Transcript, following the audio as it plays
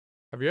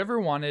Have you ever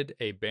wanted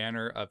a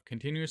banner of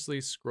continuously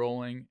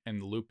scrolling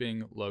and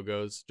looping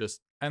logos, just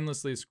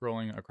endlessly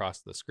scrolling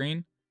across the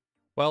screen?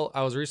 Well,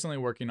 I was recently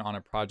working on a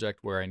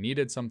project where I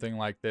needed something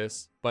like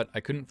this, but I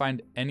couldn't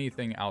find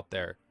anything out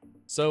there.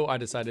 So I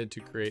decided to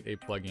create a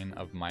plugin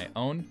of my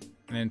own.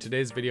 And in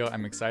today's video,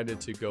 I'm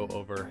excited to go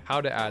over how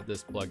to add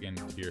this plugin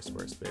to your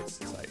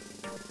Squarespace site.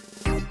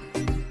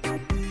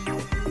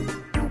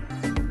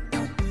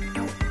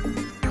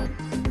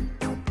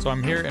 So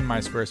I'm here in my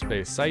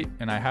Squarespace site,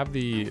 and I have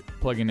the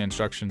plugin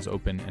instructions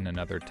open in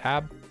another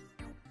tab.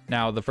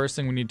 Now, the first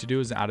thing we need to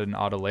do is add an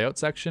auto layout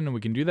section, and we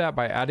can do that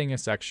by adding a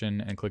section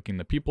and clicking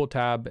the People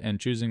tab and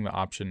choosing the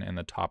option in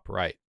the top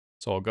right.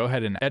 So I'll go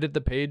ahead and edit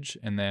the page,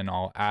 and then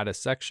I'll add a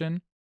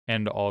section,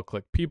 and I'll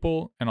click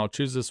People, and I'll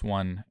choose this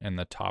one in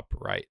the top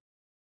right.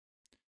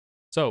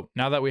 So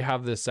now that we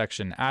have this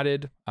section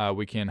added,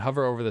 we can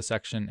hover over the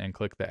section and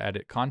click the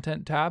Edit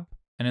Content tab.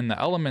 And in the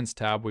Elements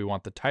tab, we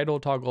want the title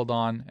toggled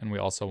on, and we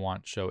also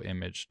want Show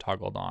Image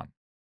toggled on.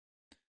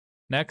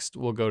 Next,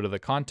 we'll go to the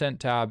Content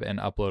tab and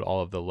upload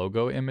all of the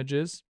logo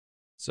images.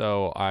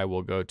 So I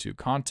will go to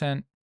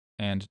Content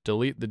and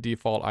delete the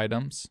default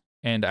items.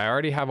 And I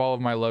already have all of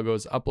my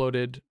logos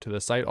uploaded to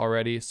the site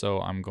already, so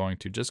I'm going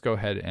to just go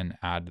ahead and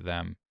add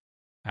them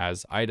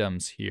as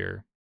items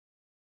here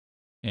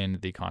in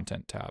the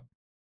Content tab.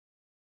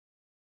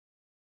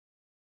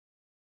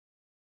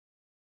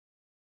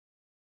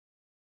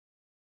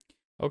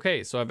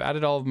 Okay, so I've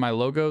added all of my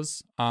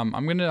logos. I'm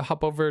going to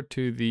hop over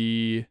to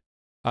the,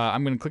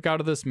 I'm going to click out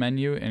of this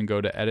menu and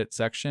go to Edit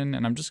Section,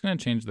 and I'm just going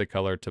to change the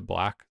color to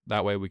black.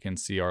 That way we can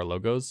see our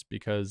logos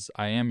because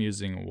I am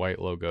using white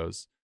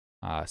logos.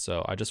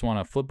 So I just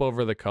want to flip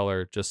over the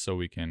color just so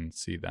we can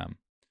see them.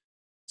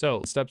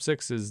 So step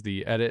 6 is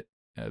the Edit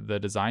the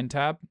Design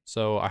tab.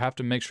 So I have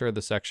to make sure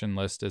the section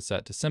list is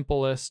set to Simple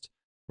List.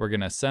 We're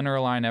going to center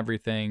align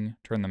everything,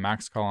 turn the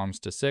max columns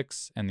to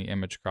 6, and the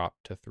image crop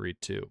to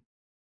 3:2.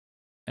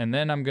 And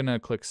then I'm going to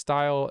click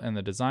Style in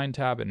the Design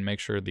tab and make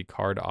sure the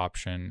card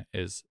option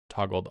is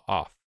toggled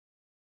off.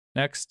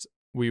 Next,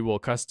 we will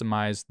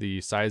customize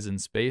the size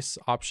and space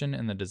option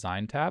in the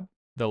Design tab.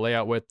 The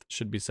layout width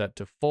should be set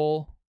to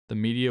full. The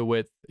media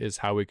width is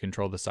how we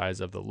control the size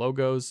of the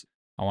logos.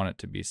 I want it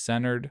to be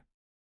centered.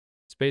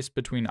 Space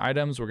between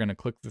items, we're going to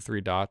click the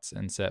 3 dots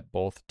and set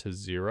both to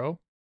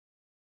 0.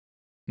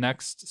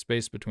 Next,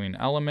 space between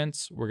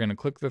elements, we're going to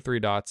click the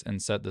 3 dots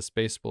and set the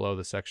space below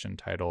the section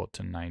title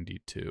to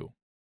 92.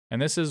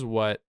 And this is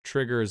what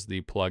triggers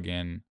the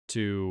plugin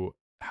to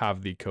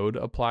have the code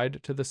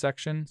applied to the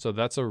section. So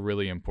that's a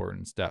really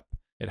important step.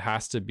 It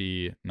has to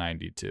be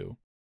 92.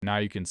 Now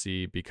you can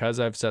see because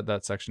I've set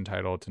that section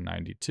title to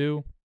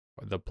 92,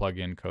 the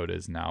plugin code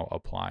is now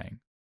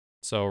applying.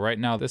 So right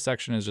now this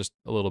section is just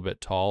a little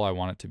bit tall. I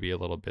want it to be a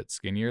little bit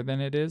skinnier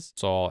than it is.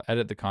 So I'll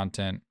edit the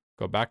content,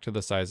 go back to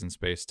the size and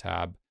space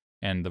tab,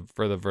 and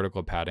for the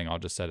vertical padding, I'll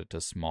just set it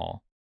to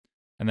small.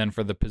 And then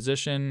for the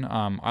position,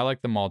 I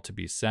like them all to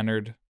be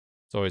centered.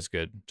 It's always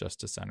good just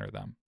to center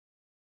them.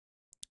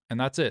 And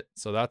that's it.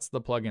 So that's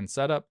the plugin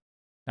setup.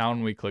 Now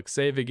when we click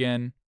save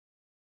again,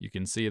 you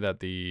can see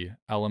that the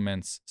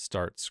elements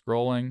start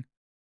scrolling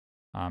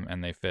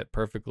and they fit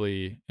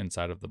perfectly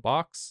inside of the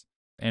box.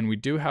 And we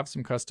do have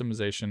some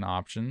customization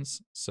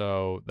options.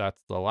 So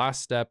that's the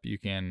last step. You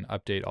can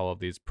update all of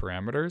these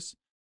parameters.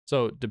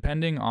 So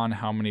depending on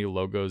how many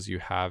logos you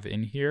have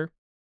in here,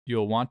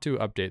 you'll want to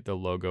update the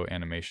logo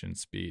animation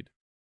speed.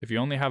 If you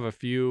only have a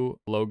few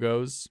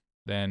logos,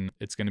 then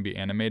it's going to be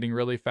animating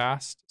really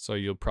fast. So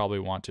you'll probably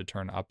want to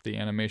turn up the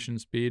animation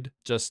speed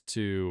just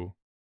to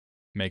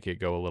make it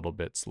go a little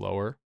bit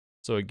slower.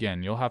 So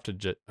again, you'll have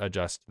to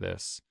adjust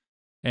this.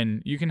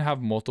 And you can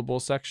have multiple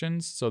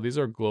sections. So these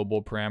are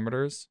global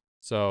parameters.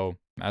 So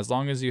as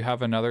long as you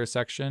have another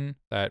section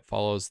that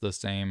follows the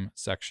same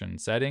section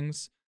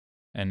settings,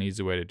 an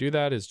easy way to do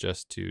that is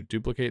just to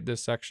duplicate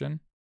this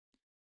section.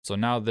 So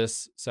now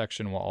this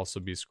section will also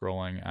be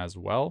scrolling as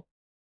well.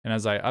 And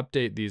as I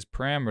update these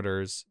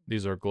parameters,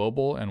 these are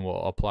global and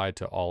will apply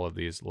to all of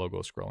these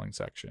logo scrolling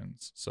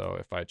sections. So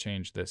if I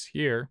change this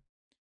here,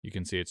 you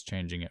can see it's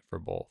changing it for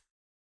both.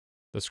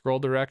 The scroll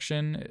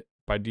direction,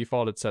 by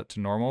default, it's set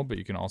to normal, but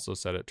you can also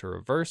set it to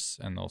reverse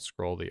and they'll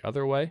scroll the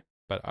other way.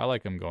 But I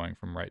like them going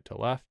from right to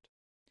left.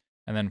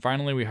 And then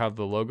finally, we have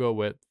the logo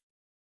width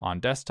on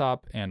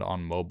desktop and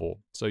on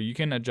mobile. So you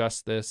can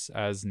adjust this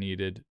as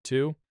needed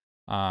too,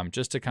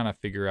 just to kind of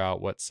figure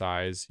out what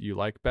size you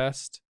like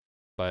best.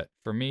 But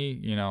for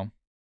me,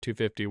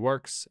 250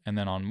 works. And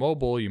then on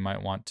mobile, you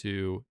might want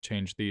to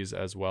change these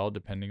as well,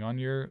 depending on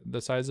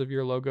the size of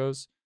your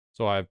logos.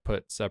 So I've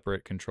put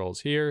separate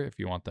controls here if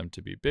you want them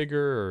to be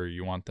bigger or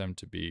you want them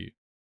to be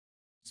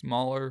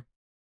smaller.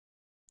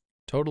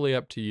 Totally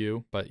up to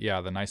you. But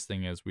yeah, the nice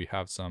thing is we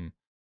have some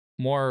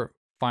more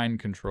fine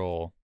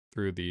control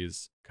through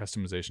these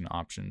customization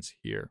options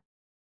here.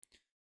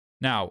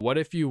 Now, what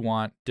if you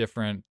want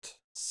different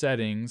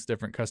settings,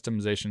 different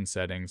customization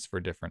settings for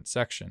different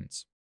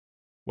sections?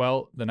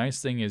 Well, the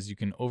nice thing is you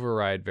can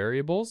override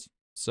variables.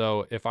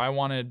 So if I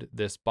wanted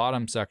this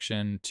bottom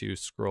section to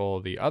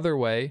scroll the other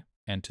way,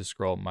 and to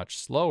scroll much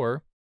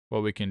slower,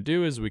 what we can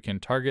do is we can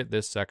target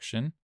this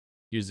section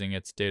using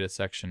its data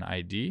section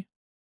ID.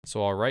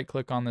 So I'll right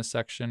click on this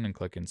section and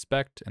click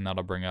inspect, and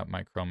that'll bring up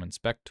my Chrome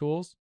inspect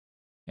tools.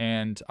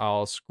 And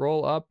I'll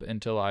scroll up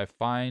until I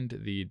find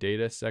the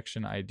data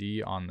section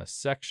ID on the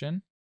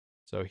section.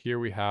 So here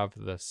we have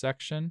the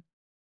section,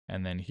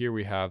 and then here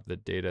we have the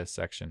data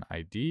section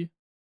ID.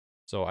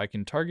 So I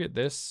can target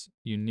this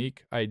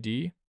unique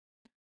ID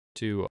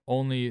to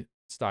only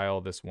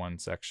style this one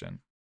section.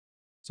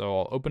 So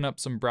I'll open up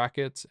some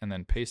brackets and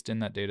then paste in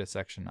that data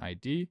section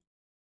ID,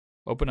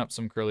 open up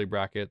some curly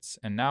brackets,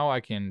 and now I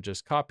can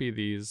just copy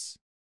these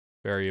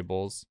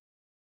variables.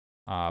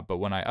 But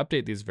when I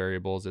update these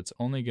variables, it's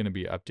only going to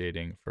be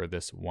updating for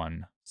this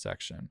one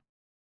section.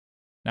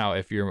 Now,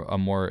 if you're a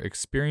more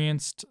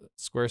experienced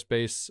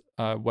Squarespace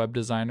web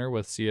designer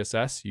with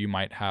CSS, you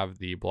might have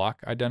the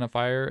block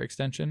identifier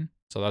extension.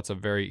 So that's a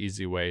very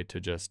easy way to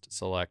just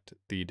select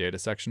the data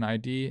section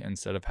ID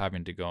instead of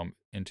having to go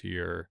into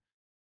your,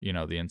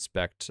 the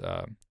inspect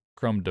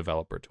Chrome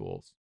developer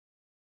tools.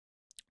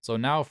 So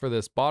now for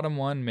this bottom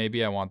one,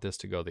 maybe I want this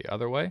to go the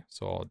other way.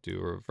 So I'll do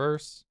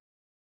reverse.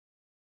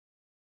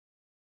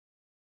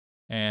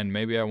 And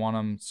maybe I want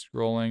them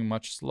scrolling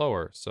much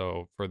slower.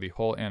 So for the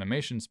whole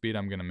animation speed,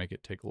 I'm going to make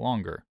it take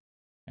longer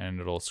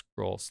and it'll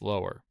scroll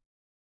slower.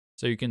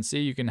 So you can see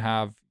you can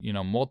have,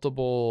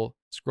 multiple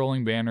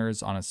scrolling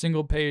banners on a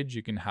single page.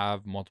 You can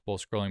have multiple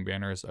scrolling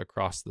banners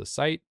across the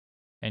site,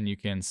 and you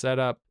can set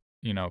up,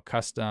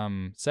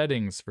 custom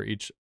settings for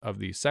each of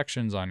these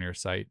sections on your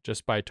site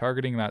just by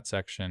targeting that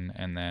section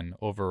and then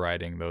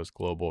overriding those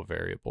global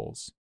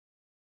variables.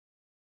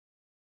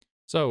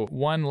 So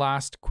one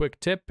last quick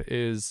tip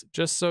is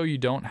just so you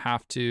don't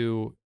have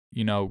to,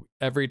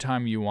 every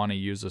time you want to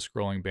use a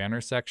scrolling banner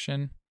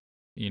section,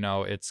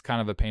 it's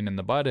kind of a pain in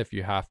the butt if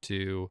you have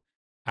to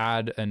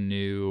add a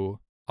new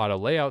auto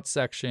layout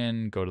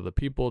section, go to the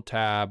people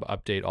tab,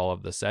 update all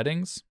of the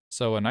settings.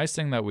 So a nice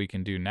thing that we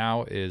can do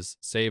now is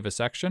save a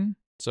section.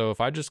 So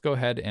if I just go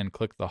ahead and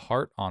click the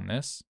heart on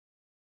this,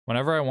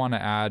 whenever I want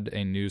to add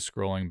a new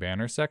scrolling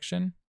banner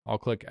section, I'll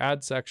click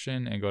add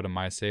section and go to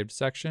my saved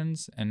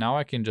sections. And now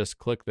I can just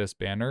click this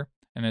banner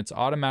and it's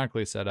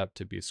automatically set up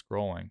to be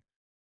scrolling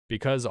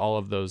because all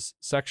of those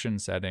section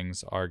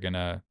settings are going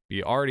to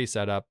be already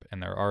set up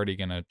and they're already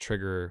going to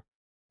trigger,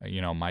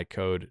 my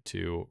code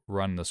to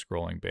run the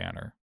scrolling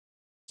banner.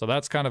 So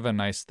that's kind of a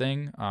nice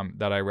thing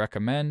that I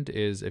recommend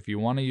is if you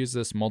want to use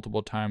this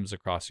multiple times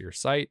across your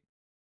site,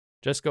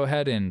 just go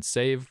ahead and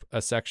save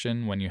a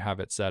section when you have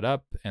it set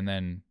up and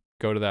then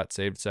go to that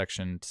saved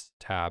sections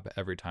tab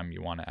every time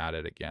you want to add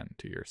it again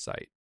to your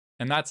site.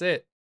 And that's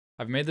it.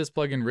 I've made this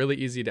plugin really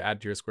easy to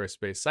add to your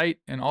Squarespace site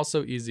and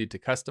also easy to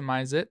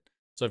customize it.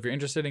 So if you're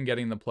interested in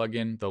getting the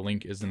plugin, the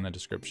link is in the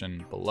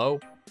description below.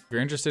 If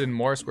you're interested in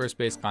more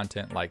Squarespace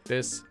content like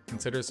this,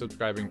 consider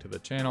subscribing to the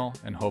channel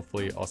and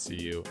hopefully I'll see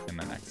you in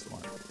the next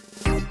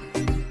one.